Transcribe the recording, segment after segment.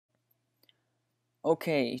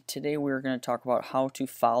Okay, today we're going to talk about how to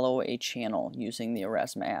follow a channel using the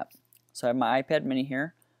Aurasma app. So I have my iPad mini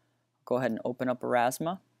here. Go ahead and open up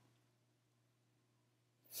Aurasma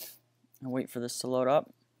and wait for this to load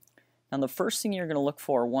up. Now the first thing you're going to look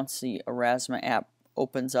for once the Aurasma app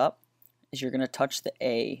opens up is you're going to touch the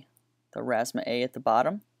Aurasma A at the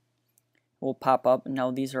bottom. It will pop up.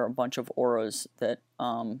 Now these are a bunch of auras that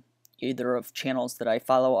either of channels that I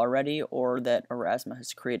follow already or that Aurasma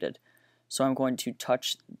has created. So I'm going to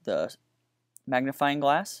touch the magnifying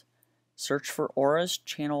glass, search for auras,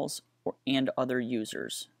 channels, and other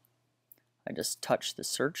users. I just touch the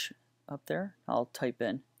search up there. I'll type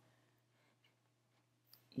in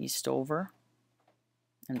Eastover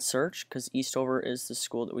and search because Eastover is the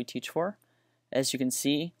school that we teach for. As you can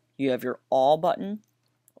see, you have your all button,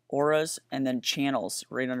 auras, and then channels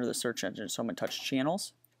right under the search engine. So I'm going to touch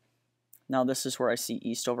channels. Now this is where I see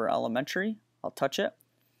Eastover Elementary. I'll touch it.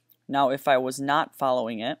 Now if I was not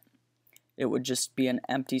following it, it would just be an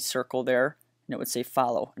empty circle there and it would say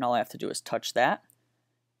follow, and all I have to do is touch that.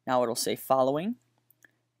 Now it'll say following,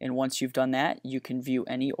 and once you've done that, you can view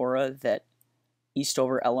any aura that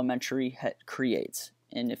Eastover Elementary creates.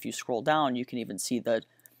 And if you scroll down, you can even see the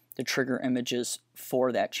trigger images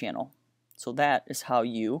for that channel. So that is how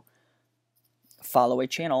you follow a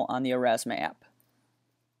channel on the Aurasma app.